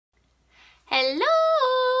Hello!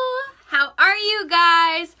 How are you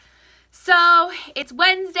guys? So, it's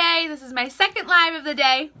Wednesday. This is my second live of the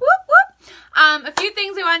day. Whoop, whoop. A few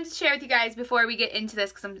things I wanted to share with you guys before we get into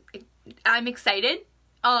this because I'm excited,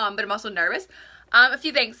 but I'm also nervous. A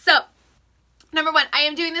few things. So, number one, I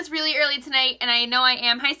am doing this really early tonight, and I know I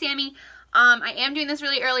am. Hi, Sammy. I am doing this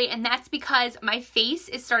really early, and that's because my face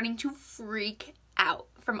is starting to freak out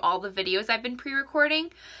from all the videos I've been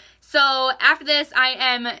pre-recording. So, after this, I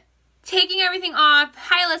am taking everything off.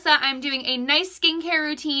 Hi, Alyssa. I'm doing a nice skincare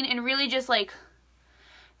routine and really just like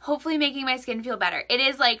hopefully making my skin feel better. It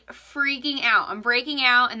is like freaking out. I'm breaking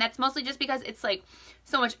out, and that's mostly just because it's like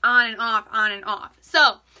so much on and off, on and off.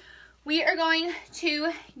 So we are going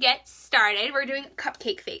to get started. We're doing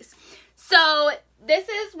Cupcake Face. So this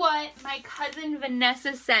is what my cousin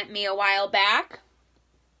Vanessa sent me a while back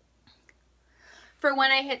for when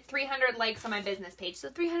I hit 300 likes on my business page. So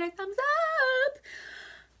 300 thumbs up.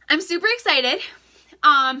 I'm super excited,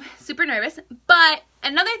 super nervous, but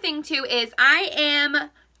another thing too is I am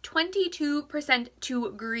 22%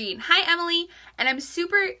 to green. Hi, Emily, and I'm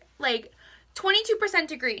super, like, 22%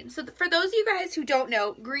 to green. So for those of you guys who don't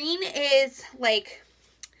know, green is, like,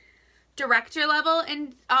 director level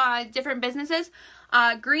in different businesses.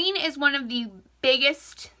 Green is one of the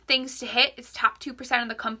biggest things to hit. It's top 2% of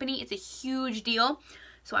the company. It's a huge deal.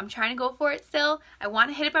 So I'm trying to go for it still. I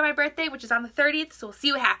want to hit it by my birthday, which is on the 30th, so we'll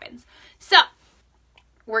see what happens. So,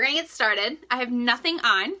 we're going to get started. I have nothing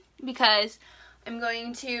on because I'm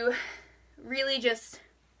going to really just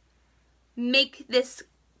make this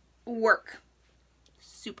work.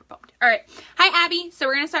 Super pumped. Alright, hi Abby. So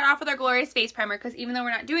we're going to start off with our Glorious Face Primer because even though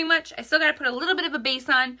we're not doing much, I still got to put a little bit of a base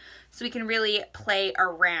on so we can really play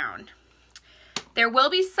around. There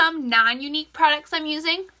will be some non-Younique products I'm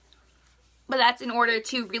using, but that's in order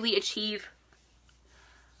to really achieve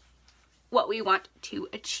what we want to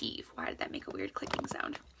achieve. Why did that make a weird clicking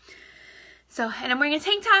sound? So, and I'm wearing a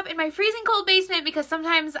tank top in my freezing cold basement because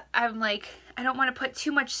sometimes I'm like, I don't want to put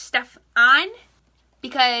too much stuff on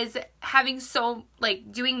because having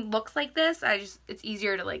doing looks like this, it's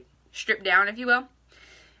easier to like strip down, if you will.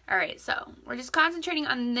 Alright, so we're just concentrating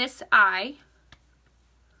on this eye.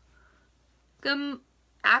 Good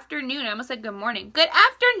afternoon. I almost said good morning. Good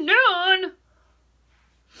afternoon!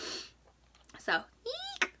 So,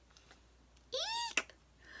 eek! Eek!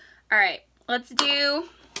 Alright, let's do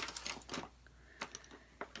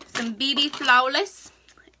some BB Flawless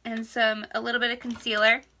and a little bit of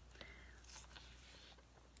concealer.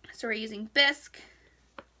 So we're using Bisque.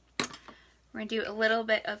 We're going to do a little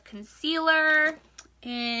bit of concealer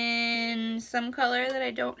in some color that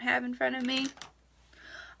I don't have in front of me.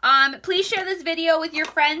 Please share this video with your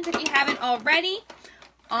friends if you haven't already.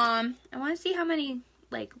 I want to see how many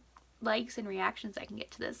likes and reactions I can get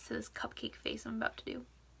to this cupcake face I'm about to do.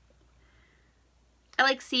 I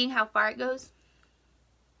like seeing how far it goes.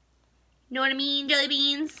 Know what I mean, jelly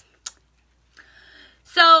beans?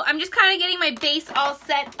 So I'm just kind of getting my base all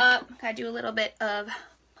set up. Gotta do a little bit of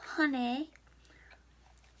honey.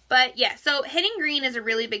 But yeah, so hitting green is a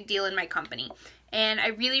really big deal in my company. And I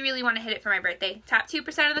really, really want to hit it for my birthday. Top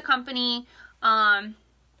 2% of the company.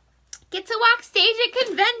 Get to walk stage at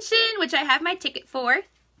convention, which I have my ticket for.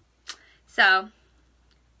 So,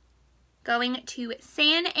 going to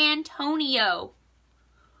San Antonio.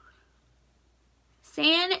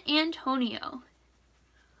 San Antonio.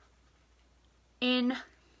 When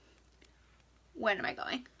am I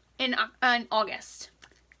going? In August.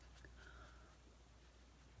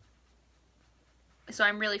 So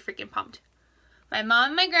I'm really freaking pumped. My mom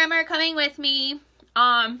and my grandma are coming with me.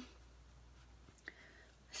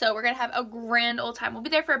 So we're going to have a grand old time. We'll be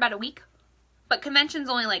there for about a week. But convention's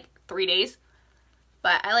only like 3 days.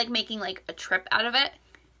 But I like making like a trip out of it.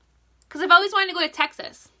 Because I've always wanted to go to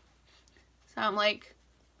Texas. So I'm like,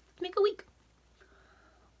 make a week.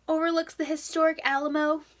 Overlooks the historic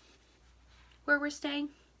Alamo where we're staying.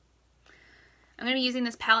 I'm going to be using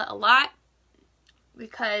this palette a lot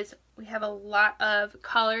because we have a lot of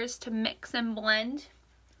colors to mix and blend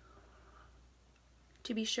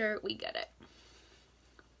to be sure we get it.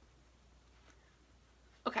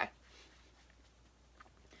 Okay.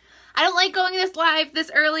 I don't like going this live this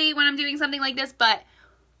early when I'm doing something like this, but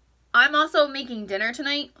I'm also making dinner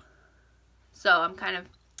tonight, so I'm kind of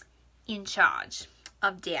in charge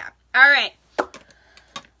of that. Alright,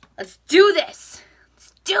 let's do this.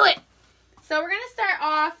 Let's do it. So we're going to start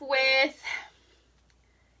off with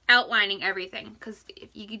outlining everything, because if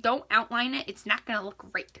you don't outline it, it's not going to look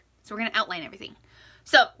great. So we're going to outline everything.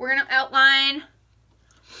 So we're going to outline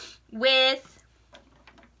with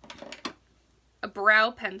a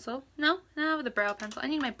brow pencil. No, not with a brow pencil. I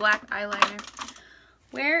need my black eyeliner.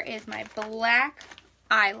 where is my black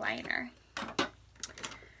eyeliner? I'm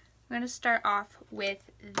going to start off with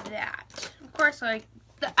that. Of course, like,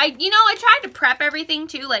 I tried to prep everything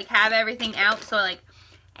too, like have everything out, so like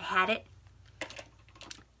I had it. I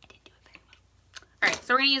didn't do it very well. Alright,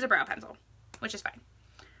 so we're going to use a brow pencil, which is fine.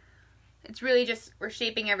 It's really just, we're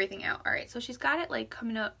shaping everything out. Alright, so she's got it like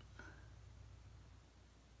coming up.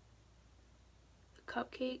 The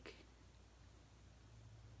cupcake.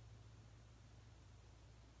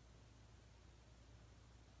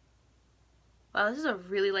 Wow, this is a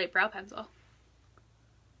really light brow pencil.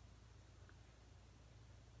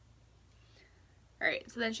 Alright,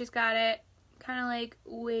 so then she's got it kind of like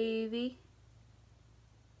wavy.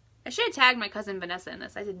 I should have tagged my cousin Vanessa in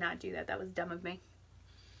this. I did not do that. That was dumb of me.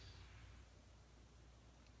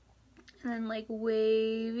 And then like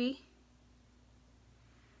wavy.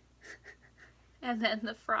 And then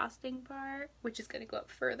the frosting part, which is going to go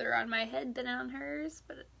up further on my head than on hers,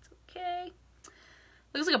 but it's okay.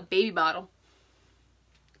 Looks like a baby bottle.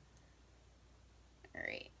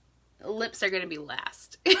 Alright. The lips are going to be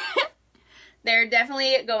last. They're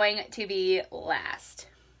definitely going to be last.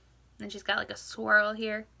 And she's got like a swirl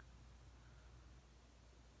here.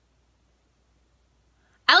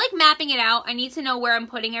 I like mapping it out. I need to know where I'm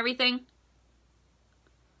putting everything.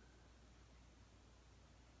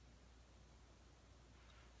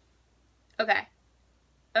 Okay.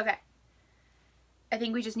 Okay. I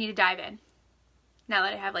think we just need to dive in. Now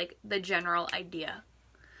that I have like the general idea.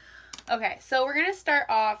 Okay, so we're going to start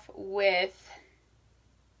off with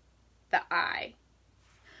the eye.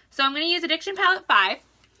 So I'm going to use Addiction Palette 5.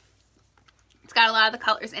 It's got a lot of the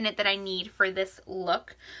colors in it that I need for this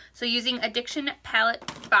look. So using Addiction Palette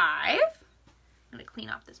 5, I'm going to clean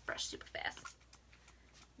off this brush super fast.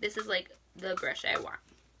 This is like the brush I want.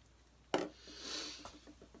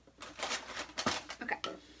 Okay.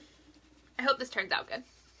 I hope this turns out good.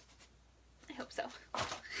 I hope so.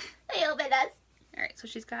 I hope it does. Alright, so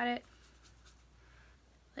she's got it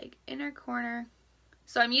like inner corner.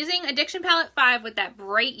 So I'm using Addiction Palette 5 with that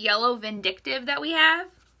bright yellow Vindictive that we have.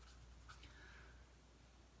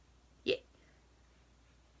 Yeah.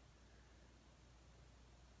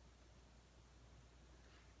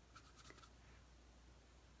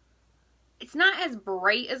 It's not as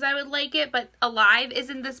bright as I would like it, but Alive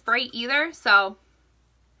isn't this bright either, so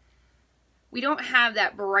we don't have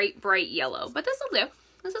that bright yellow. But this will do.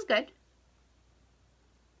 This is good.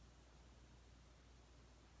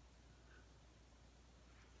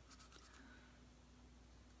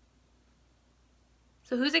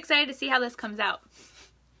 So who's excited to see how this comes out?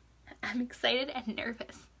 I'm excited and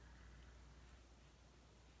nervous.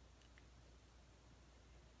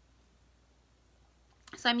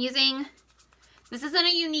 So I'm using, this isn't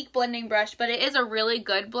a Younique blending brush, but it is a really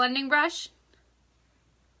good blending brush.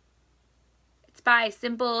 It's by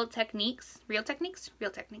Simple Techniques. Real Techniques?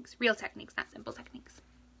 Real Techniques. Real Techniques, not Simple Techniques.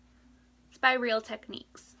 It's by Real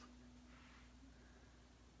Techniques.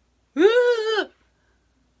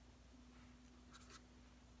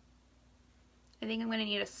 I think I'm going to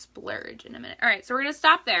need a splurge in a minute. Alright, so we're going to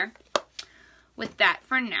stop there with that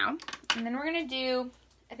for now. And then we're going to do,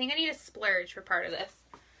 I think I need a splurge for part of this.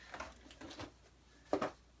 I'm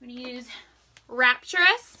going to use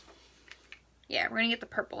Rapturous. Yeah, we're going to get the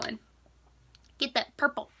purple in. Get that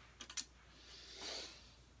purple.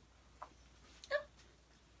 Oh.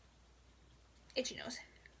 Itchy nose.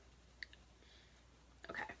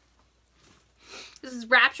 Okay. This is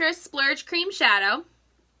Rapturous Splurge Cream Shadow.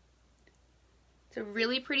 It's a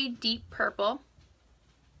really pretty deep purple.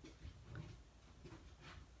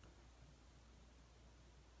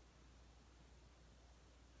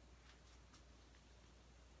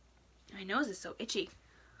 My nose is so itchy.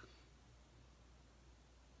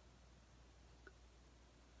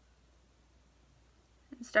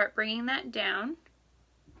 And start bringing that down.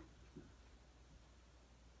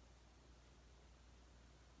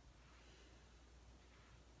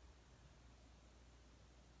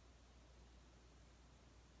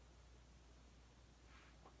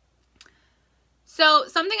 So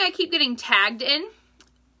something I keep getting tagged in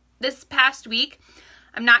this past week,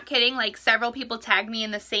 I'm not kidding, like several people tagged me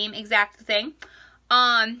in the same exact thing.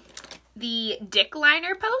 The Dick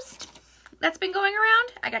liner post that's been going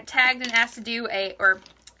around. I got tagged and asked to do a, or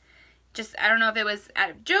just, I don't know if it was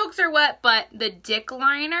out of jokes or what, but the Dick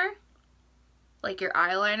liner, like your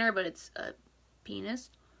eyeliner, but it's a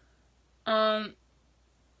penis. I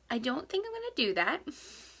don't think I'm going to do that.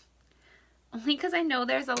 Only because I know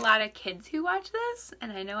there's a lot of kids who watch this,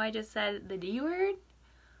 and I know I just said the D word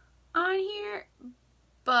on here,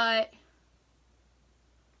 but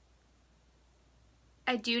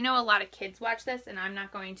I do know a lot of kids watch this, and I'm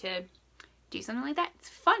not going to do something like that. It's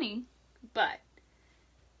funny, but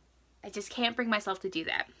I just can't bring myself to do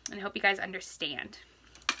that. And I hope you guys understand.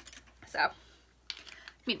 So, I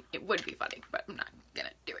mean, it would be funny, but I'm not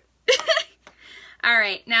gonna do it. All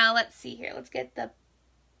right, now let's see here. Let's get the,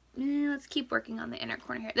 let's keep working on the inner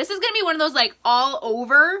corner here. This is gonna be one of those like all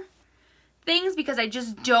over things because I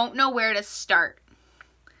just don't know where to start.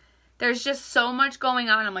 There's just so much going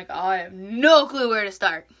on. I'm like, oh, I have no clue where to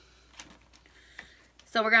start.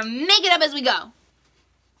 So we're gonna make it up as we go.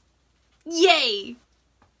 Yay!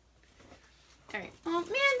 All right. Oh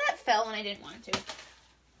man, that fell when I didn't want it to.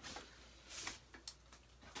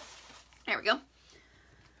 There we go.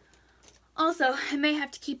 Also, I may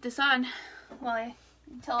have to keep this on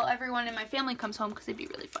until everyone in my family comes home because it'd be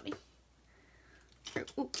really funny.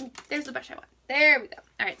 Ooh, there's the brush I want. There we go.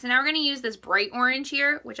 All right, so now we're going to use this bright orange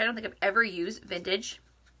here, which I don't think I've ever used. Vintage.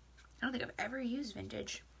 I don't think I've ever used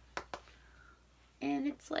vintage. And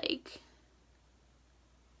it's like...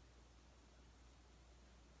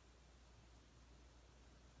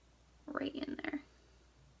 right in there.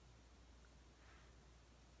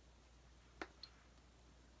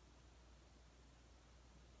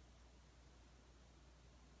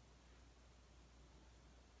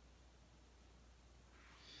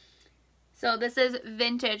 So this is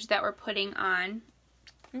vintage that we're putting on.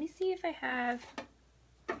 Let me see if I have,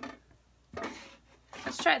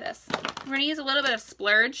 let's try this. We're gonna use a little bit of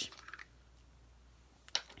Splurge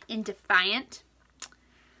in Defiant.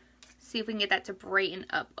 See if we can get that to brighten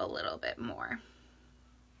up a little bit more.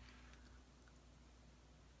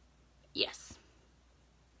 Yes.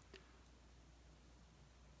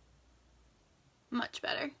 Much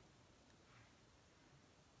better.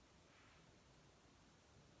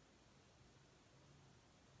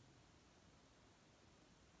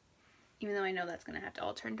 Even though I know that's going to have to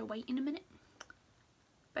all turn to white in a minute.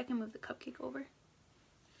 If I can move the cupcake over.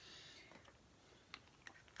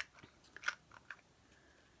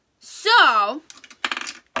 So,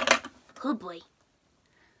 oh boy.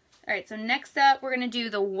 Alright, so next up we're going to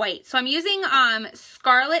do the white. So I'm using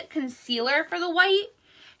Scarlet Concealer for the white.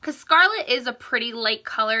 Because Scarlet is a pretty light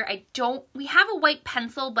color. We have a white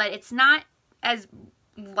pencil, but it's not as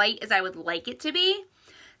light as I would like it to be.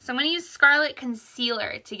 So I'm going to use Scarlet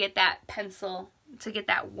Concealer to get that pencil, to get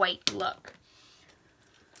that white look.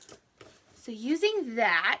 So using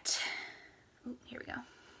that, ooh, here we go.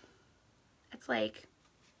 It's like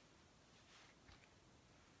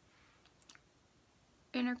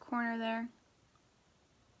inner corner there.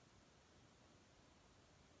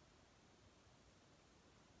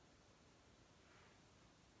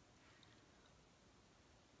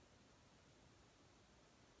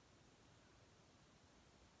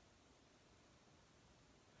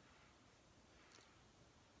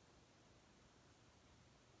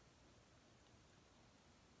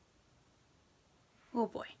 Oh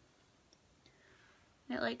boy.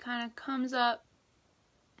 And it like kind of comes up.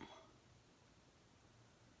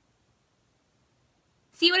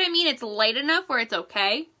 See what I mean? It's light enough where it's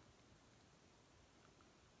okay.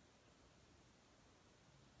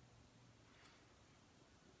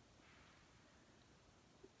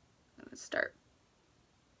 I'm gonna start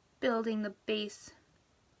building the base.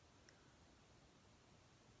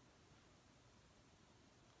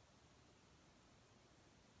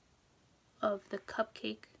 Of the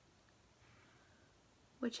cupcake,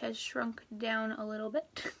 which has shrunk down a little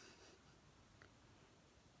bit.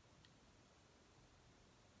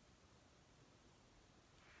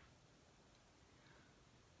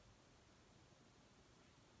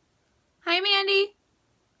 Hi, Mandy.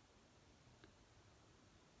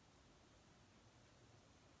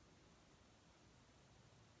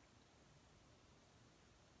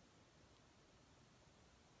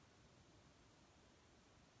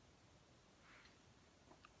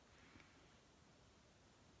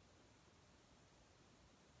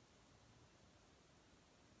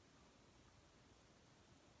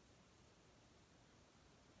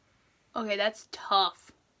 Okay, that's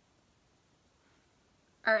tough.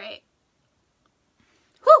 Alright.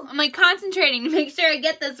 Whew, I'm like concentrating to make sure I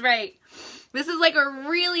get this right. This is like a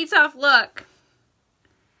really tough look.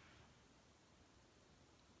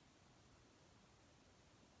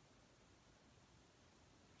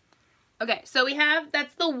 Okay, so we have,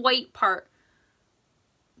 that's the white part.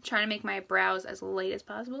 I'm trying to make my brows as light as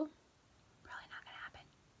possible. Probably not gonna happen.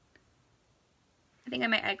 I think I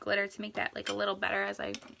might add glitter to make that like a little better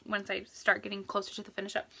once I start getting closer to the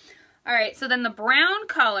finish up. Alright, so then the brown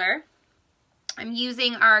color, I'm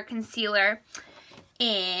using our concealer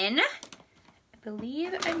in, I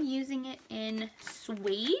believe I'm using it in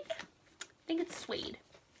Suede. I think it's Suede.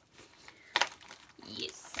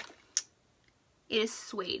 Yes. It is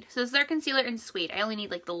Suede. So this is our concealer in Suede. I only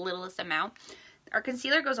need like the littlest amount. Our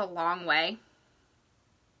concealer goes a long way.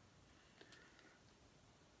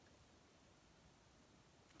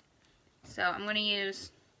 So I'm going to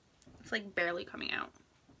use, it's like barely coming out.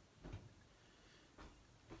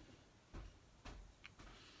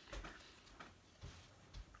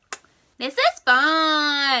 This is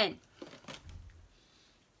fun!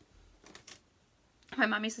 My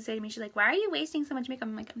mom used to say to me, she's like, why are you wasting so much makeup?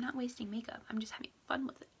 I'm like, I'm not wasting makeup. I'm just having fun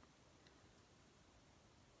with it.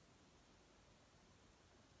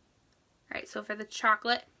 Alright, so for the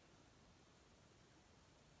chocolate,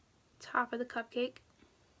 top of the cupcake.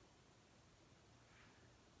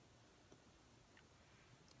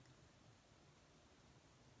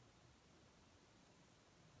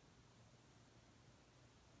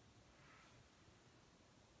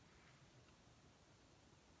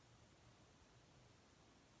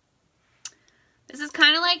 This is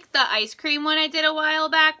kind of like the ice cream one I did a while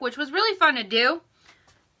back, which was really fun to do.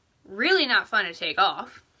 Really not fun to take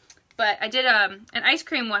off. But I did an ice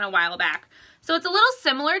cream one a while back. So it's a little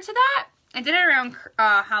similar to that. I did it around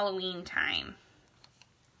Halloween time.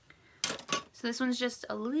 So this one's just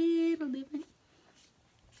a little different.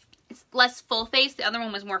 It's less full face. The other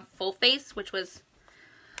one was more full face, which was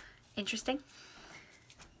interesting.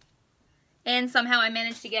 And somehow I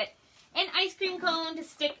managed to get an ice cream cone to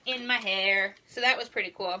stick in my hair. So that was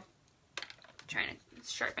pretty cool. I'm trying to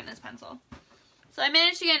sharpen this pencil. So I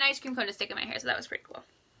managed to get an ice cream cone to stick in my hair, so that was pretty cool.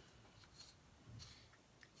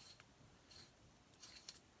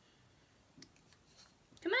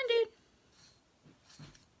 Come on, dude.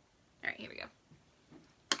 Alright, here we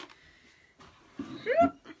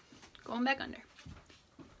go. Going back under.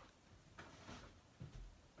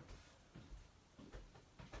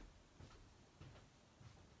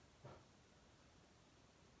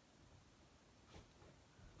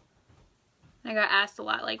 I got asked a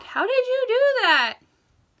lot, like, how did you do that?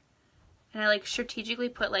 And I, like, strategically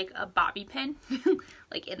put, like, a bobby pin,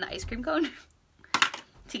 like, in the ice cream cone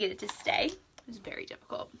to get it to stay. It was very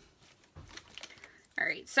difficult.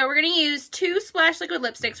 Alright, so we're going to use 2 Splash Liquid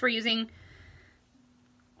lipsticks. We're using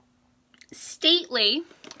Stately,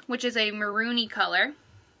 which is a maroony color.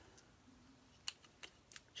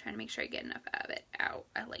 Trying to make sure I get enough of it out.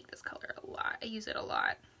 I like this color a lot. I use it a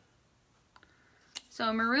lot. So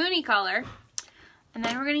a maroony color. And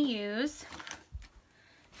then we're going to use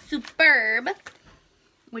Superb,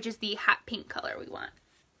 which is the hot pink color we want.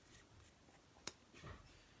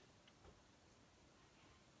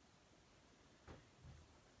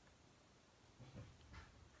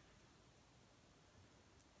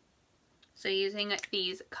 So using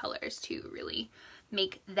these colors to really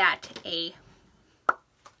make that a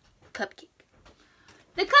cupcake.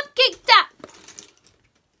 The cupcake top!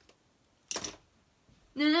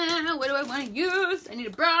 What do I want to use? I need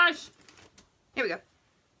a brush. Here we go.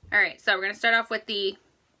 Alright, so we're going to start off with the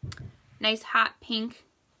nice hot pink.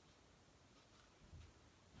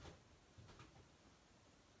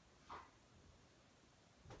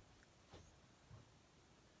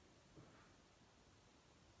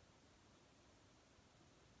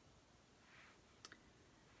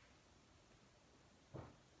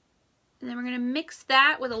 And then we're going to mix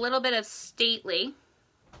that with a little bit of Stately.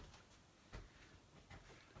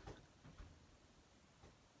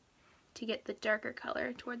 To get the darker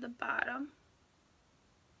color toward the bottom.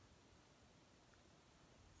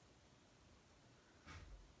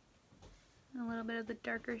 And a little bit of the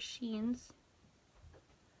darker sheens.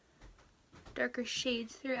 Darker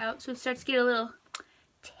shades throughout, so it starts to get a little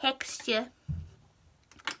texture.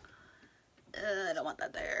 I don't want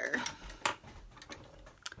that there.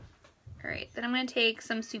 Alright, then I'm going to take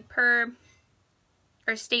some Superb,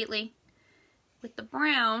 or Stately, with the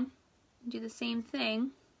brown, and do the same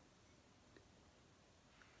thing.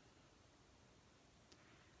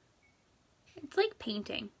 It's like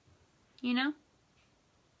painting, you know?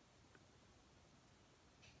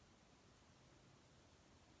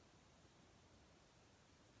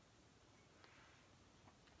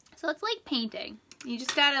 So it's like painting. You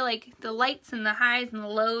just gotta, like, the lights and the highs and the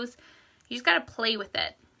lows, you just gotta play with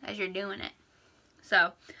it as you're doing it.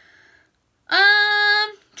 So,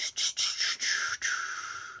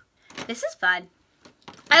 this is fun.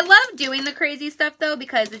 I love doing the crazy stuff though,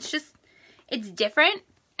 because it's different.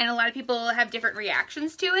 And a lot of people have different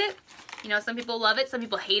reactions to it. You know, some people love it, some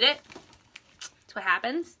people hate it. That's what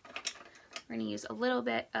happens. We're going to use a little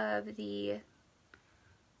bit of the,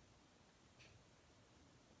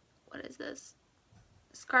 what is this?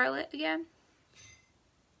 Scarlet again.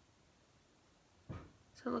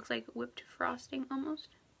 So it looks like whipped frosting almost.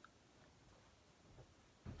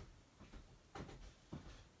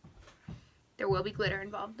 There will be glitter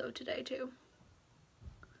involved though today too.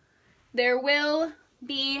 There will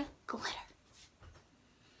be glitter.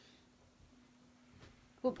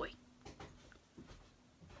 Oh boy.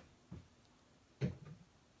 It's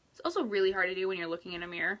also really hard to do when you're looking in a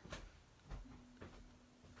mirror.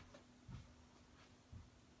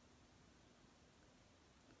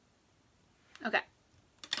 Okay.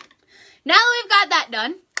 Now that we've got that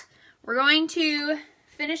done, we're going to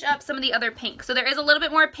finish up some of the other pink. So there is a little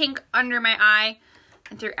bit more pink under my eye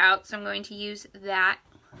and throughout, so I'm going to use that.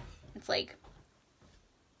 It's like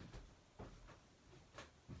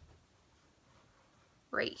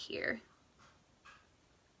right here.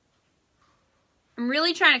 I'm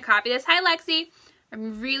really trying to copy this. Hi, Lexi.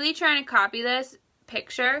 I'm really trying to copy this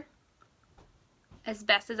picture as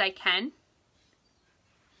best as I can.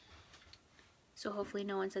 So hopefully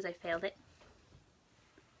no one says I failed it.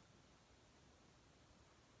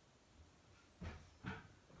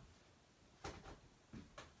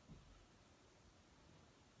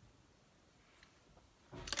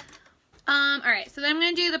 Alright, so then I'm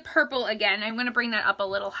going to do the purple again. I'm going to bring that up a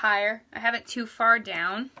little higher. I have it too far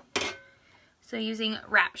down. So using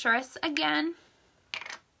Rapturous again.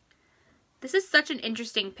 This is such an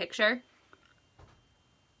interesting picture.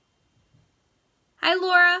 Hi,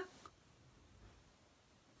 Laura.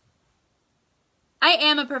 I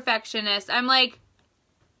am a perfectionist. I'm like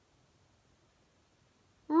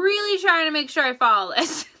really trying to make sure I follow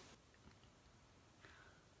this.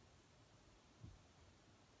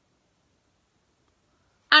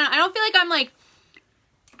 I don't feel like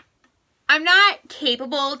I'm not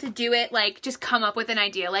capable to do it, like, just come up with an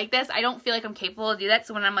idea like this. I don't feel like I'm capable to do that.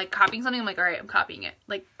 So when I'm, like, copying something, I'm like, all right, I'm copying it.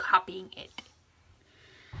 Like, copying it.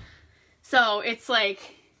 So it's,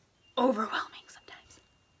 like, overwhelming sometimes.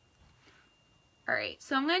 All right,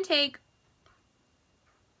 so I'm going to take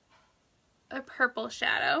a purple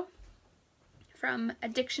shadow from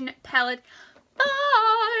Addiction Palette 5.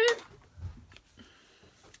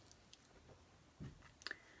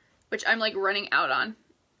 Which I'm, like, running out on.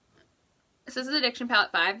 So this is Addiction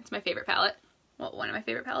Palette 5. It's my favorite palette. Well, one of my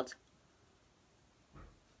favorite palettes.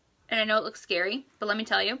 And I know it looks scary, but let me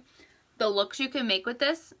tell you, the looks you can make with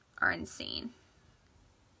this are insane.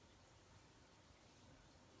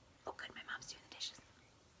 Oh, good. My mom's doing the dishes.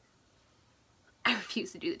 I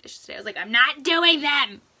refuse to do the dishes today. I was like, I'm not doing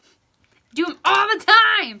them. I do them all the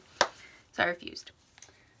time. So I refused.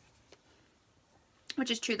 Which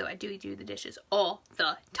is true, though. I do the dishes all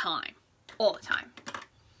the time. All the time.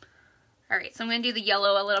 Alright, so I'm going to do the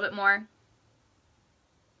yellow a little bit more.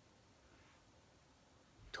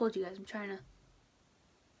 Told you guys, I'm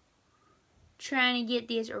trying to get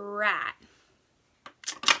this right.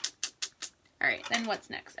 Alright, then what's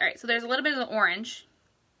next? Alright, so there's a little bit of the orange.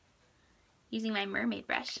 Using my mermaid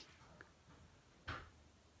brush.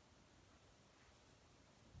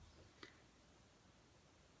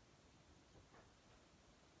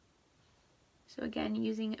 So again,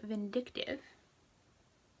 using Vindictive.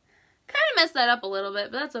 Kind of messed that up a little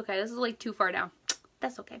bit, but that's okay. This is like too far down.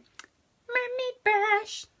 That's okay. Mermaid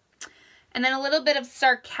brush. And then a little bit of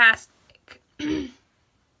Sarcastic is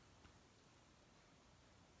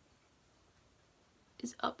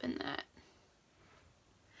up in that.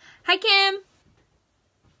 Hi, Kim.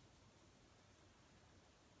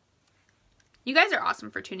 You guys are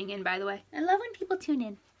awesome for tuning in, by the way. I love when people tune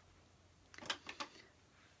in.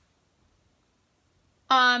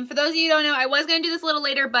 For those of you who don't know, I was going to do this a little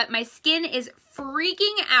later, but my skin is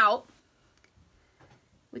freaking out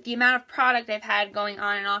with the amount of product I've had going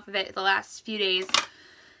on and off of it the last few days.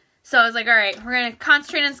 So I was like, all right, we're going to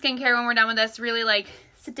concentrate on skincare when we're done with this. Really, like,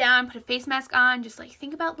 sit down, put a face mask on, just, like,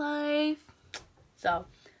 think about life. So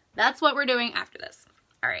that's what we're doing after this.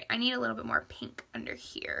 All right, I need a little bit more pink under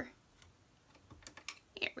here.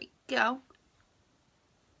 Here we go.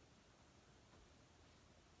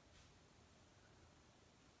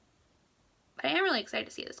 But I am really excited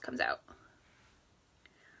to see how this comes out.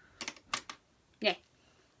 Yay.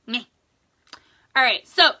 Yay. Alright,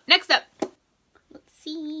 so next up. Let's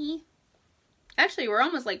see. Actually, we're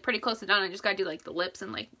almost like pretty close to done. I just gotta do like the lips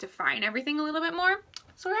and like define everything a little bit more.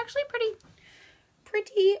 So we're actually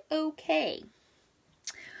pretty okay.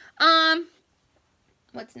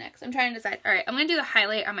 What's next? I'm trying to decide. Alright, I'm gonna do the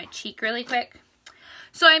highlight on my cheek really quick.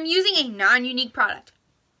 So I'm using a non-Younique product.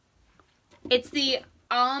 It's the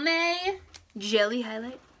Almay Jelly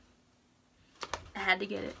Highlight. I had to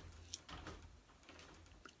get it.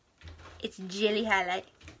 It's Jelly Highlight.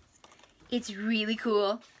 It's really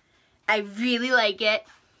cool. I really like it.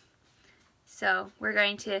 So we're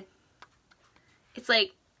going to, it's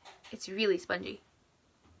like, it's really spongy.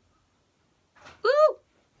 Woo!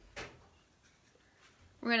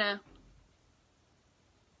 We're gonna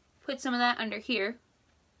put some of that under here.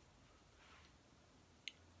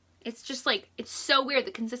 It's just like, it's so weird.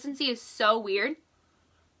 The consistency is so weird.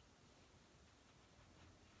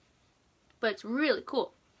 But it's really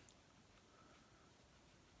cool.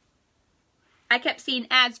 I kept seeing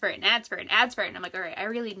ads for it and ads for it and ads for it. And I'm like, all right, I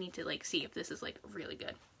really need to like see if this is like really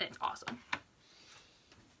good. And it's awesome.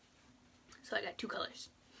 So I got 2 colors.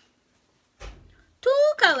 2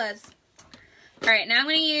 colors. All right, now I'm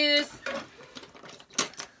going to use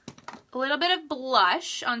a little bit of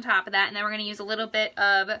blush on top of that. And then we're going to use a little bit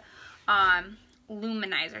of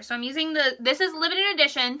luminizer. So I'm using this is limited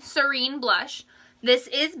edition Serene blush. This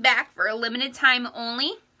is back for a limited time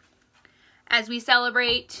only. As we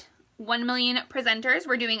celebrate 1 million presenters,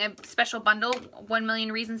 we're doing a special bundle, 1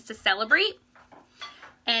 million reasons to celebrate.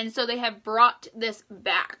 And so they have brought this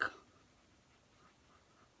back.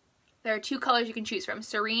 There are 2 colors you can choose from,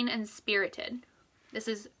 Serene and Spirited. This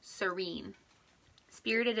is Serene.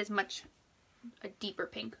 Spirited is a deeper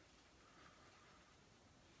pink.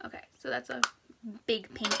 Okay, so that's a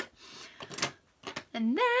big pink.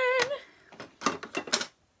 And then,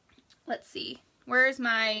 let's see, where's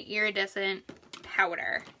my iridescent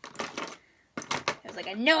powder? I was like,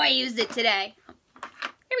 I know I used it today.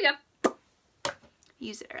 Here we go. I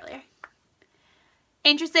used it earlier.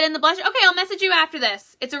 Interested in the blush? Okay, I'll message you after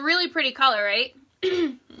this. It's a really pretty color, right?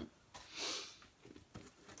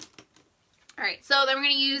 Alright, so then we're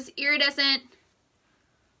going to use iridescent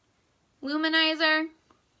luminizer.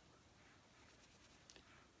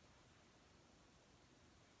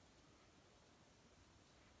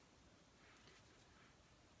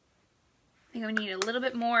 I think I need a little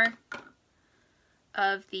bit more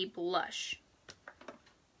of the blush.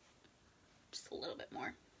 Just a little bit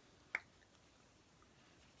more.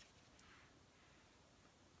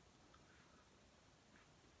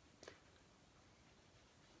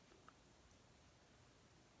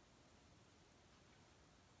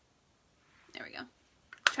 There we go.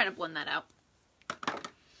 Trying to blend that out.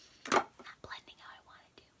 Not blending how I want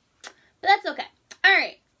it to. But that's okay.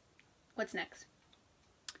 Alright. What's next?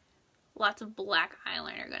 Lots of black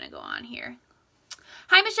eyeliner going to go on here.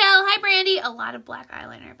 Hi, Michelle. Hi, Brandy. A lot of black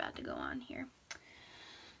eyeliner about to go on here.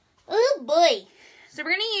 Oh, boy. So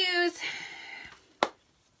we're going to use...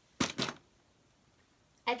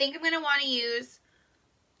 I think I'm going to want to use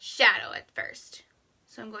shadow at first.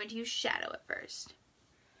 So I'm going to use shadow at first.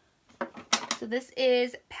 So this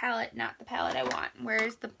is palette, not the palette I want.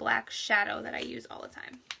 Where's the black shadow that I use all the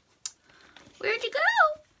time? Where'd you go?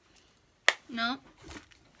 No.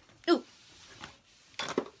 Ooh.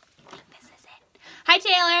 This is it. Hi,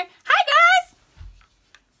 Taylor. Hi, guys.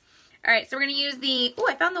 All right, so we're going to use the... Ooh,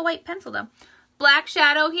 I found the white pencil, though. Black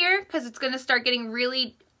shadow here, because it's going to start getting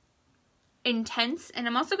really intense. And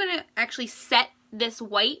I'm also going to actually set this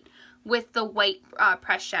white with the white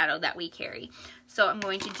pressed shadow that we carry. So I'm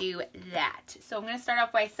going to do that. So I'm going to start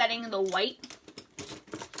off by setting the white.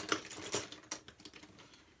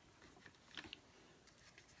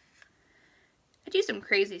 I do some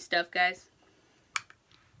crazy stuff, guys.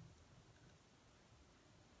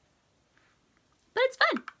 But it's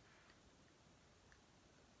fun.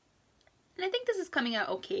 And I think this is coming out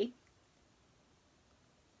okay.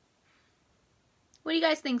 What do you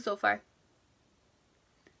guys think so far?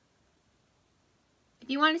 If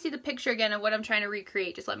you want to see the picture again of what I'm trying to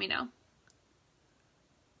recreate, just let me know.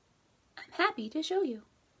 I'm happy to show you.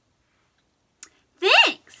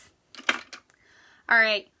 Thanks!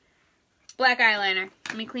 Alright. Black eyeliner.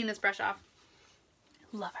 Let me clean this brush off.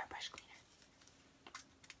 I love our brush cleaner.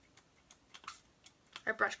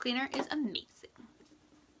 Our brush cleaner is amazing.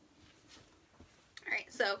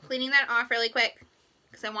 Alright, so cleaning that off really quick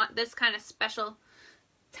because I want this kind of special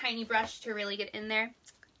tiny brush to really get in there.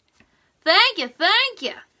 Thank you, thank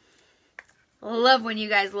you. Love when you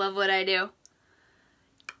guys love what I do.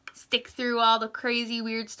 Stick through all the crazy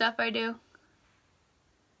weird stuff I do.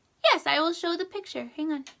 Yes, I will show the picture.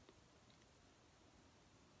 Hang on.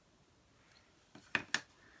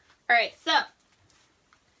 Alright, so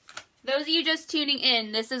those of you just tuning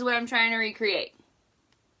in, this is what I'm trying to recreate.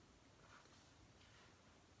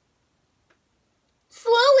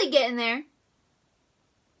 Slowly getting there,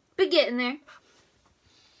 but getting there.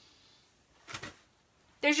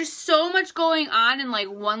 There's just so much going on in like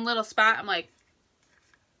one little spot. I'm like,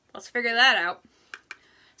 let's figure that out.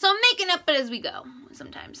 So I'm making up it as we go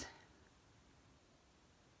sometimes.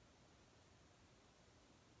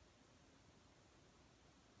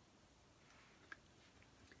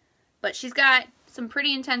 But she's got some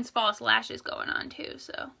pretty intense false lashes going on too,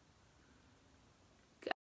 so.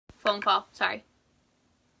 Phone call, sorry.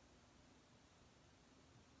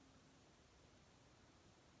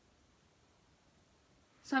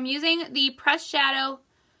 So I'm using the pressed shadow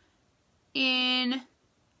in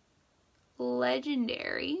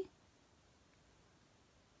Legendary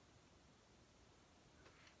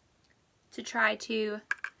to try to,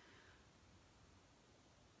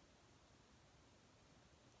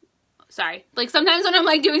 sorry, like sometimes when I'm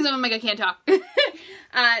like doing something, I'm like I can't talk.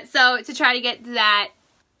 So to try to get that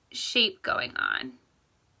shape going on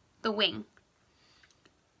the wing.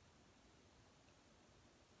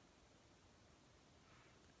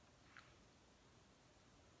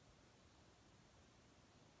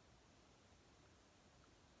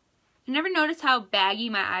 I never noticed how baggy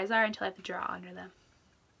my eyes are until I have to draw under them.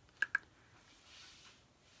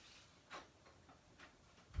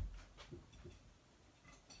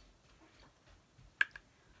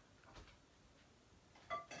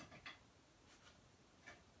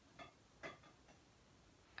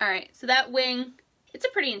 Alright, so that wing, it's a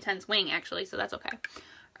pretty intense wing actually, so that's okay.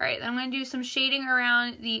 Alright, then I'm going to do some shading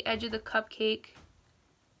around the edge of the cupcake.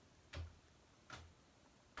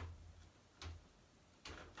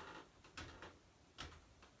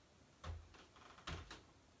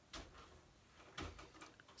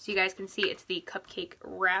 So you guys can see it's the cupcake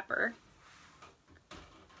wrapper.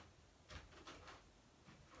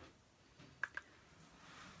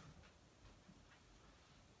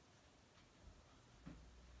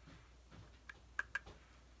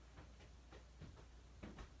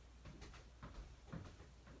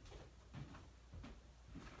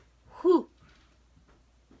 Whew.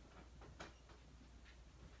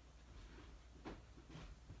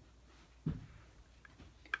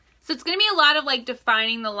 So it's going to be a lot of like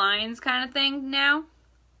defining the lines kind of thing now.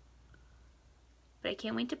 But I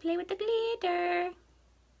can't wait to play with the glitter.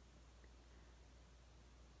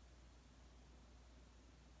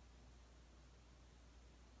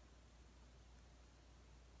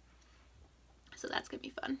 So that's going to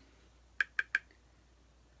be fun.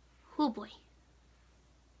 Oh boy.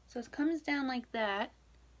 So it comes down like that.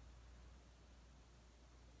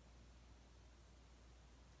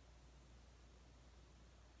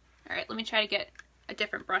 Alright, let me try to get a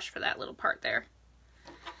different brush for that little part there.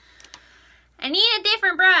 I need a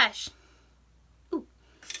different brush. Ooh.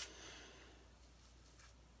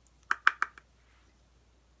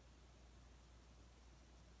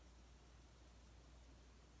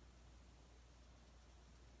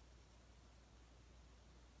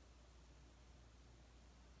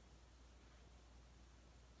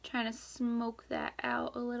 Trying to smoke that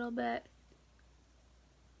out a little bit.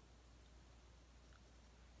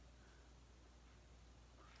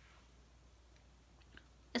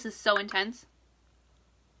 This is so intense.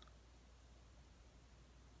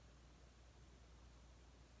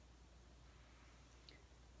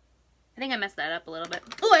 I think I messed that up a little bit.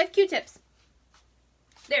 Oh, I have Q-tips.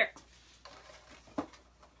 There.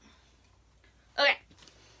 Okay.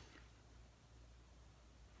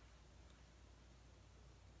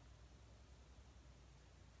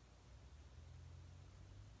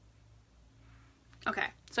 Okay,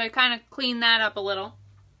 so I kind of cleaned that up a little.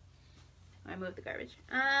 I moved the garbage.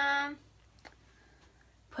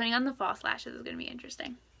 Putting on the false lashes is going to be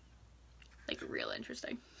interesting. Like, real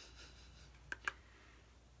interesting.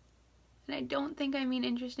 And I don't think I mean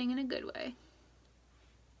interesting in a good way.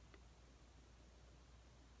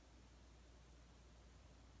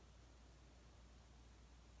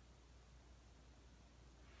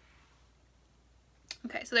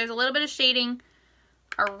 Okay, so there's a little bit of shading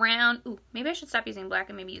around. Ooh, maybe I should stop using black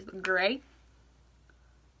and maybe use the gray.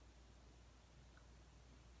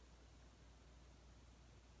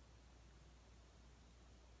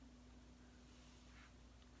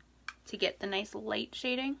 To get the nice light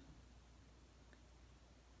shading.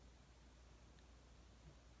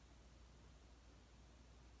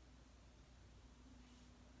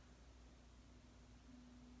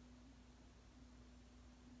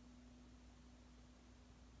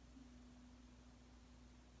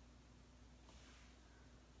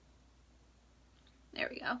 There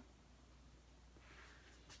we go.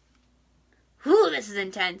 Whew, this is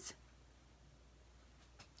intense.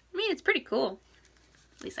 I mean, it's pretty cool.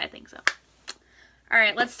 At least I think so.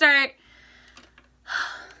 Alright, let's start.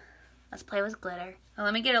 Let's play with glitter. Oh,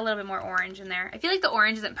 let me get a little bit more orange in there. I feel like the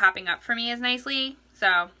orange isn't popping up for me as nicely,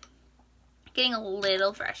 so getting a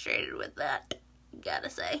little frustrated with that,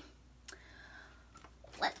 gotta say.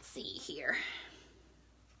 Let's see here.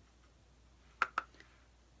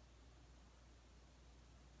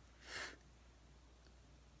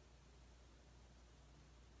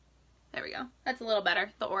 There we go. That's a little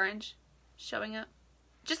better. The orange showing up.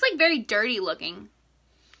 Just like very dirty looking.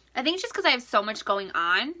 I think it's just because I have so much going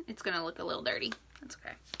on, it's going to look a little dirty. That's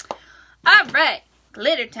okay. Alright.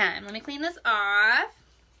 Glitter time. Let me clean this off.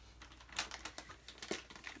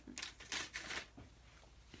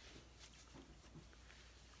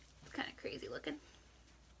 looking.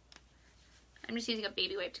 I'm just using a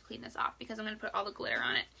baby wipe to clean this off because I'm going to put all the glitter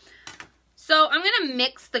on it. So I'm going to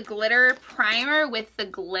mix the glitter primer with the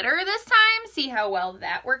glitter this time. See how well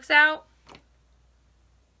that works out.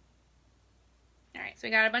 Alright, so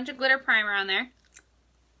we got a bunch of glitter primer on there.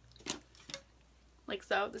 Like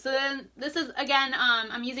so. So then this is, again,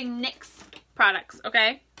 I'm using NYX products,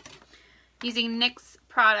 okay? Using NYX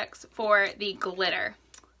products for the glitter.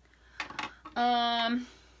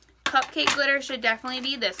 Cupcake glitter should definitely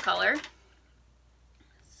be this color.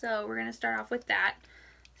 So we're going to start off with that.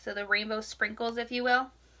 So the rainbow sprinkles, if you will.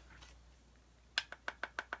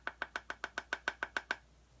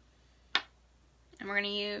 And we're going to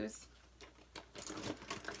use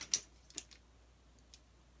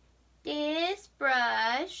this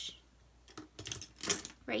brush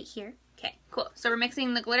right here. Okay, cool. So we're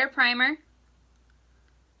mixing the glitter primer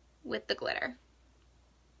with the glitter.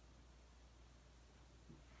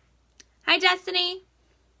 Hi, Destiny.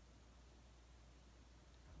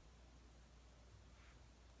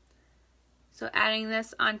 So adding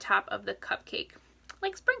this on top of the cupcake,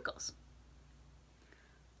 like sprinkles.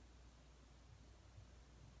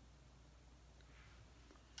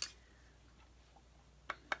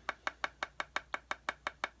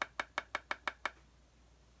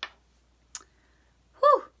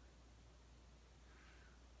 Whew.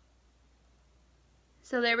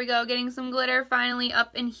 So there we go, getting some glitter finally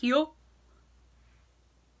up in here.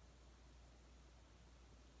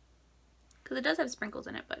 Because it does have sprinkles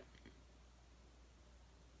in it, but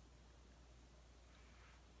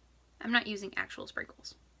I'm not using actual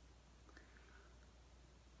sprinkles.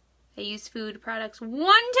 I used food products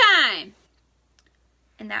one time,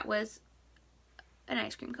 and that was an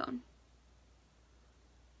ice cream cone.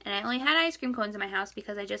 And I only had ice cream cones in my house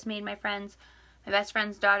because I just made my best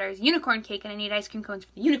friend's daughter's unicorn cake, and I need ice cream cones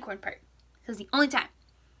for the unicorn part. This is the only time.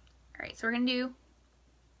 Alright, so we're going to do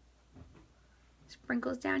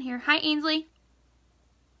sprinkles down here. Hi, Ainsley.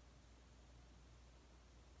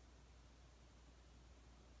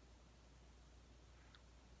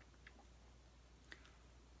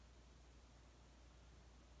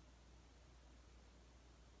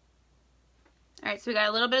 Alright, so we got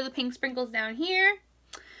a little bit of the pink sprinkles down here.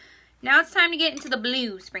 Now it's time to get into the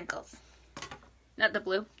blue sprinkles. Not the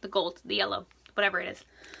blue, the gold, the yellow, whatever it is.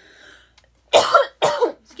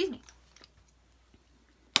 Excuse me.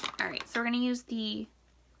 Alright, so we're going to use the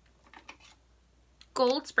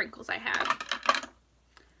gold sprinkles I have.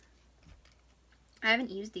 I haven't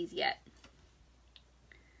used these yet.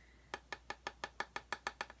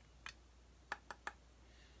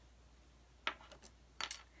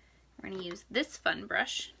 We're going to use this fun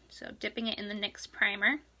brush, so dipping it in the NYX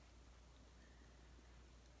primer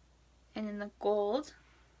and in the gold,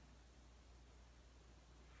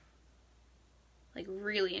 like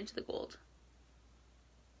really into the gold.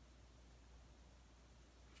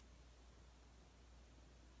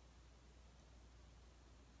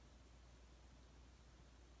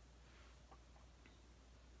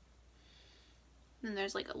 Then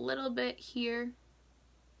there's like a little bit here.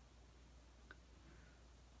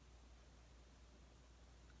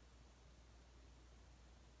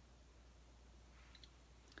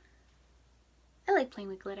 I like playing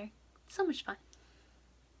with glitter. It's so much fun.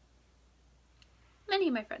 Many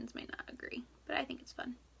of my friends may not agree, but I think it's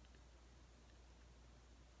fun.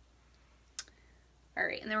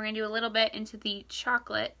 Alright, and then we're going to do a little bit into the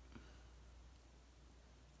chocolate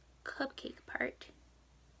cupcake part.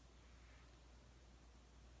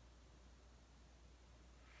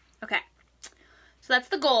 Okay, so that's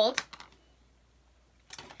the gold.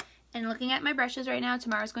 And looking at my brushes right now,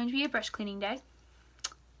 tomorrow's going to be a brush cleaning day.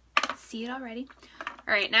 See it already.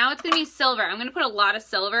 Alright, now it's going to be silver. I'm going to put a lot of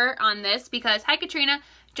silver on this because, hi Katrina,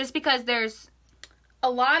 just because there's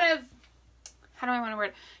a lot of, how do I want to word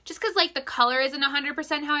it? Just because like the color isn't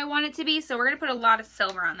 100% how I want it to be, so we're going to put a lot of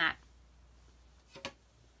silver on that.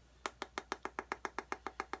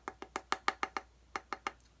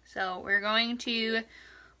 So we're going to,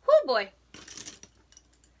 oh boy,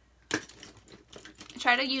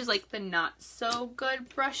 try to use like the not so good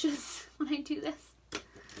brushes when I do this.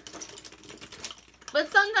 But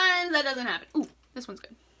sometimes that doesn't happen. Ooh, this one's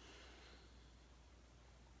good.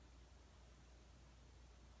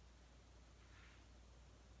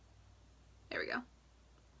 There we go.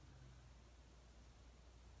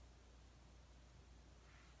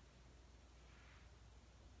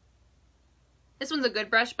 This one's a good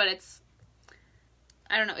brush, but it's,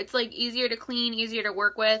 I don't know, it's like easier to clean, easier to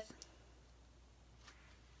work with.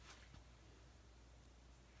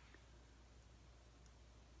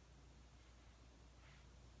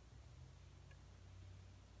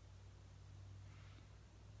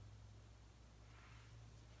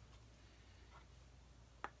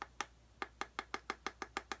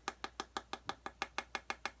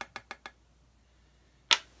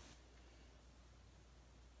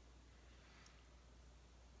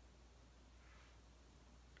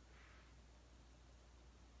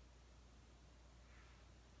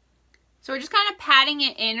 So we're just kind of patting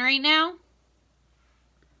it in right now.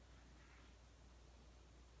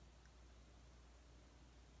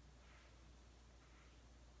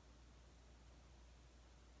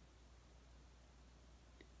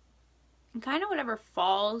 And kind of whatever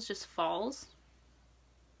falls, just falls.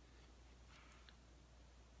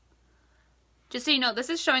 Just so you know, this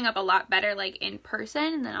is showing up a lot better like in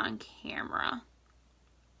person than on camera.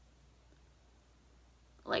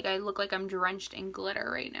 Like I look like I'm drenched in glitter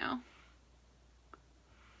right now.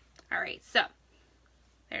 Alright, so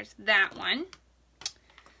there's that one.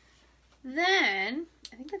 Then,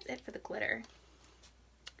 I think that's it for the glitter.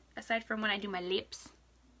 Aside from when I do my lips.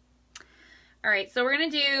 Alright, so we're going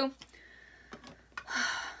to do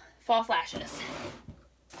false lashes.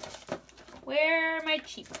 Where are my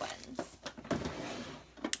cheap ones?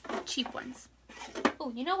 Cheap ones.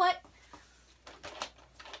 Oh, you know what?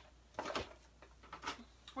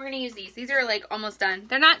 We're going to use these. These are like almost done.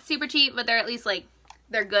 They're not super cheap, but they're at least like,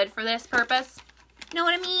 they're good for this purpose. You know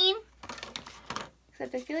what I mean?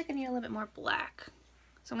 Except I feel like I need a little bit more black.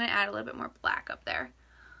 So I'm going to add a little bit more black up there.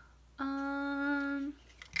 And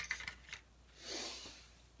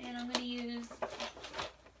I'm going to use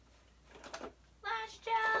lash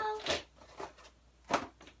gel.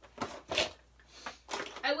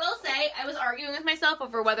 I will say, I was arguing with myself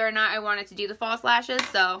over whether or not I wanted to do the false lashes,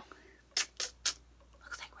 so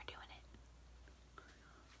looks like we're doing it.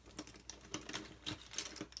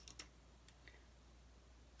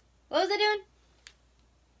 What was I doing?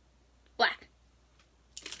 Black.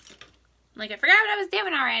 Like, I forgot what I was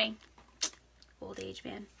doing already. Old age,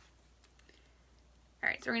 man.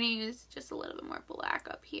 Alright, so we're going to use just a little bit more black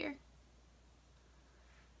up here.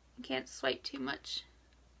 You can't swipe too much.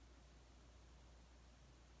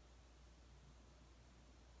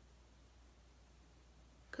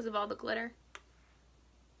 Because of all the glitter.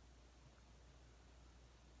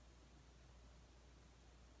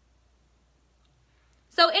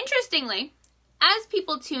 So interestingly, as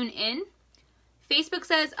people tune in, Facebook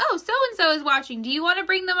says, oh, so-and-so is watching. Do you want to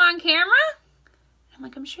bring them on camera? I'm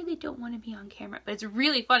like, I'm sure they don't want to be on camera. But it's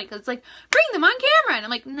really funny because it's like, bring them on camera. And I'm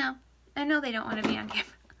like, no, I know they don't want to be on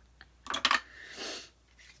camera.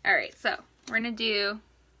 All right, so we're going to do,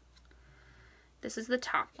 this is the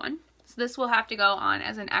top one. So this will have to go on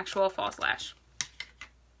as an actual false lash.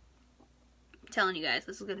 I'm telling you guys,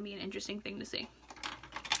 this is going to be an interesting thing to see.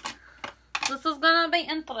 This is going to be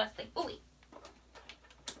interesting. Oh, wait.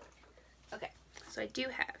 Okay, so I do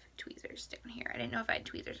have tweezers down here. I didn't know if I had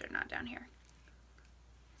tweezers or not down here.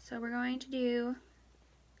 So we're going to do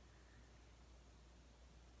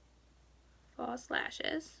false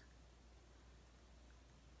lashes.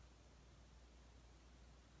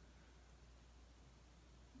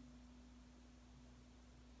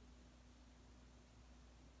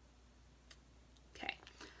 Okay,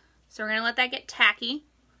 so we're going to let that get tacky.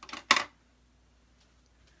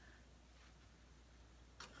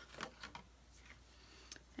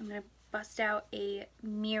 I'm going to bust out a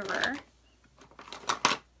mirror.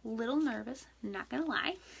 A little nervous, not going to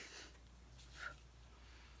lie.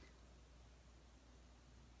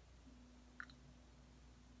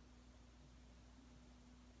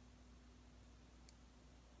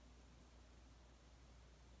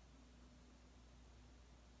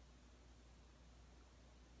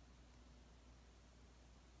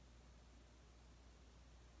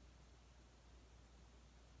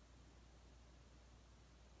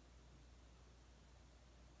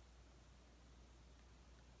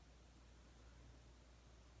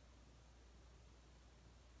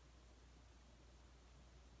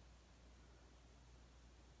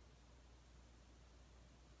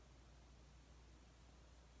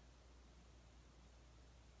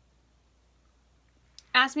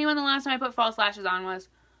 Ask me when the last time I put false lashes on was.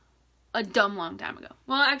 A dumb long time ago.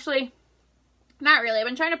 Well, actually, not really. I've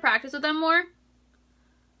been trying to practice with them more.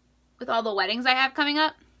 With all the weddings I have coming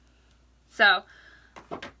up. So,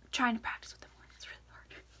 trying to practice with them more. It's really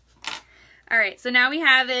hard. Alright, so now we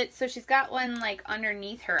have it. So she's got one like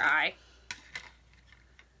underneath her eye.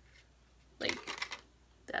 Like,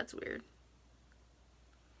 that's weird.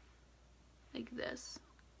 Like this.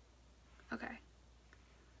 Okay.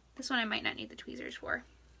 This one I might not need the tweezers for.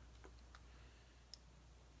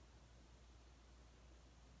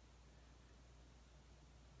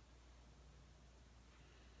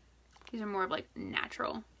 These are more of like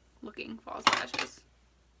natural looking false lashes.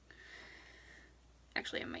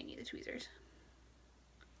 Actually, I might need the tweezers.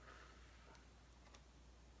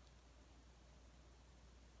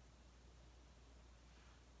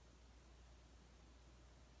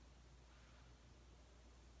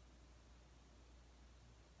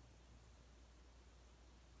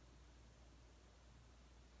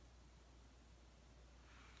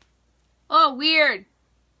 Oh, weird.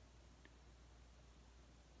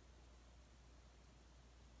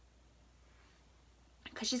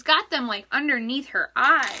 Because she's got them like underneath her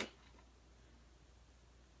eye.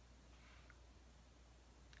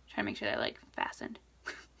 Trying to make sure they're like fastened.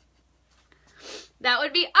 That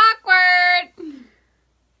would be awkward.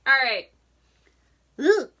 All right.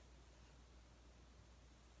 Ugh.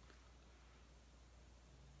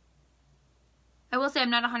 I will say I'm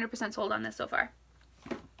not 100% sold on this so far.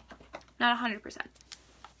 Not 100%.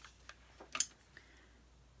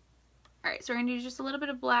 Alright, so we're going to do just a little bit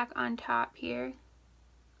of black on top here.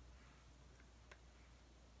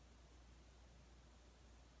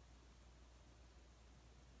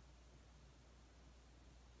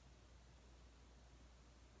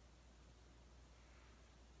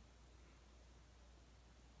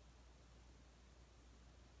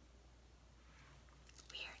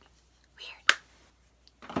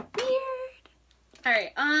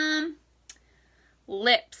 Alright,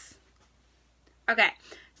 lips. Okay,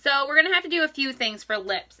 so we're going to have to do a few things for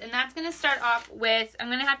lips, and that's going to start off with, I'm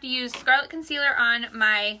going to have to use Scarlet Concealer on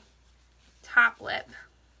my top lip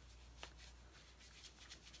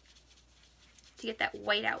to get that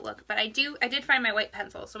white out look, but I did find my white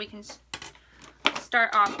pencil, so we can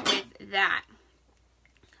start off with that.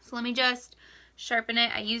 So let me just sharpen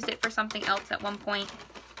it. I used it for something else at one point.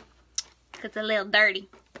 It's a little dirty.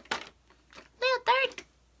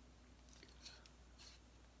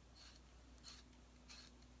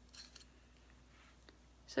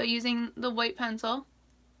 So using the white pencil.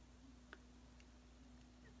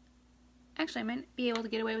 Actually, I might be able to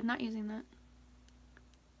get away with not using that.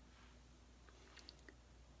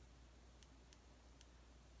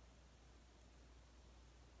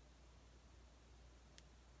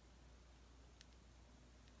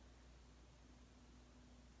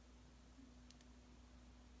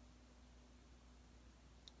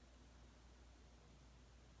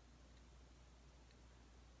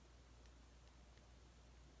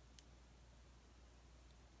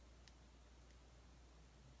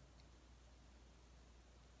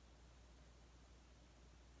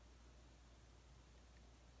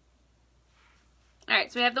 Alright,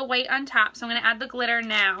 so we have the white on top, so I'm going to add the glitter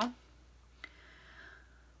now.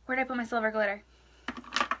 Where did I put my silver glitter?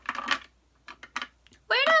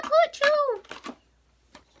 Where did I put you?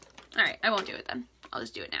 Alright, I won't do it then. I'll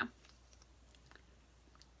just do it now.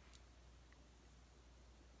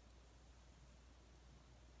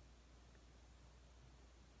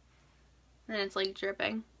 And it's like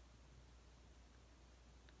dripping.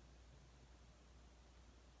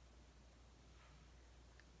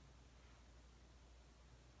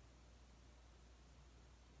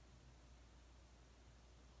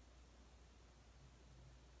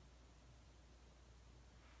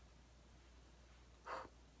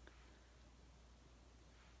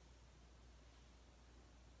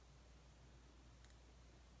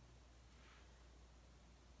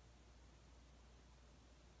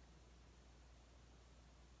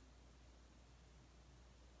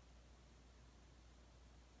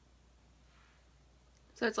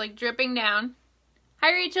 So it's like dripping down.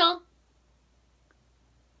 Hi, Rachel.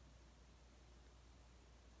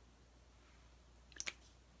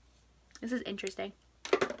 This is interesting.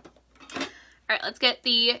 Alright, let's get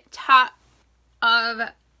the top of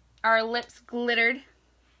our lips glittered.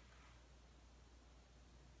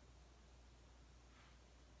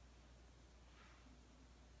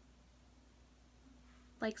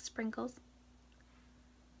 Like sprinkles.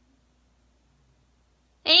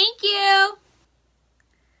 Thank you!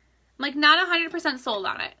 I'm like not 100% sold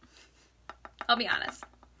on it. I'll be honest.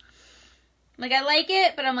 Like I like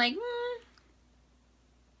it, but I'm like,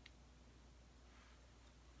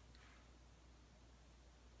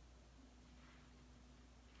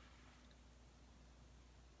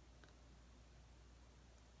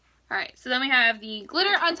 Alright, so then we have the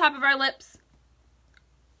glitter on top of our lips.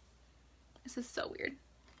 This is so weird.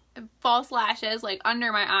 I have false lashes like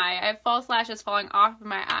under my eye. I have false lashes falling off of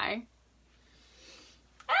my eye.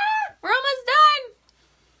 We're almost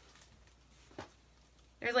done!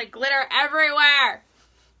 There's like glitter everywhere!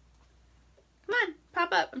 Come on,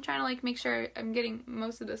 pop up. I'm trying to like make sure I'm getting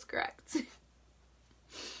most of this correct.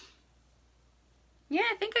 Yeah,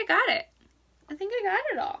 I think I got it. I think I got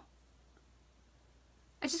it all.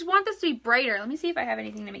 I just want this to be brighter. Let me see if I have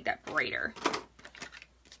anything to make that brighter.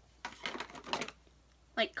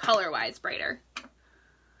 Like color-wise brighter.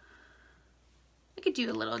 I could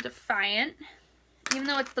do a little Defiant. Even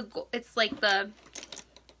though it's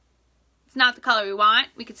not the color we want,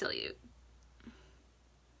 we could still use.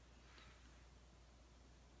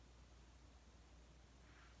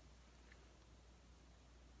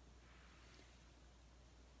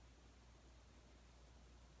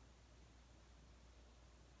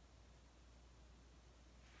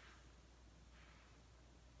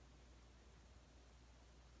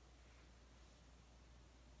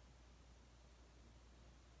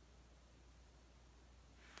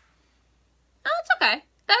 Okay,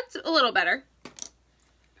 that's a little better.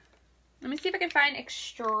 Let me see if I can find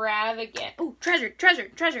extravagant. Oh, treasured. Forgot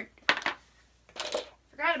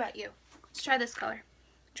about you. Let's try this color.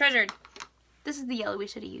 Treasured. This is the yellow we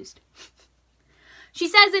should have used. She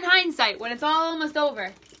says in hindsight, when it's all almost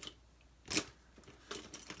over.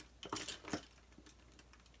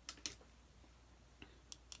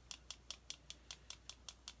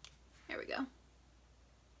 There we go.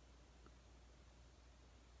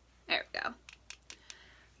 There we go.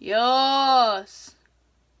 Yes.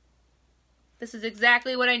 This is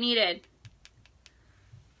exactly what I needed.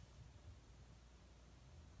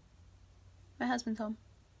 My husband's home.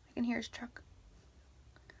 I can hear his truck.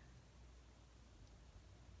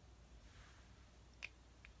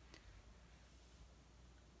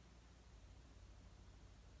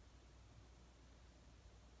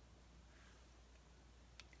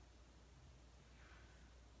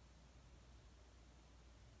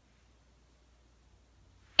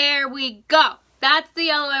 There we go. That's the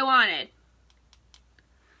yellow I wanted.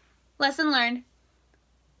 Lesson learned.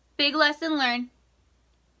 Big lesson learned.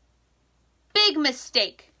 Big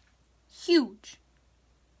mistake. Huge.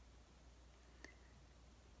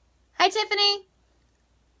 Hi, Tiffany.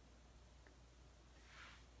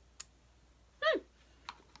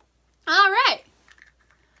 All right.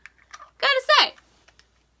 Gotta say,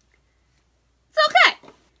 it's okay.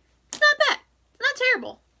 It's not bad. It's not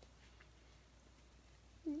terrible.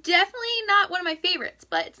 Definitely not one of my favorites,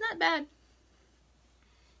 but it's not bad.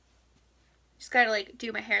 Just gotta like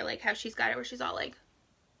do my hair like how she's got it, where she's all like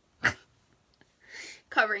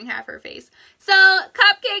covering half her face. So,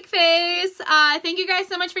 Cupcake Face, thank you guys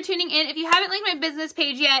so much for tuning in. If you haven't liked my business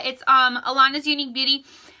page yet, it's Alanna's Younique Beauty.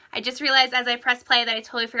 I just realized as I pressed play that I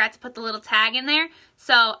totally forgot to put the little tag in there,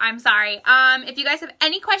 so I'm sorry. If you guys have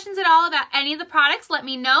any questions at all about any of the products, let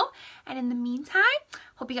me know. And in the meantime,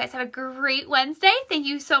 hope you guys have a great Wednesday. Thank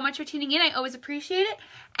you so much for tuning in. I always appreciate it.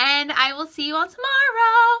 And I will see you all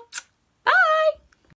tomorrow. Bye!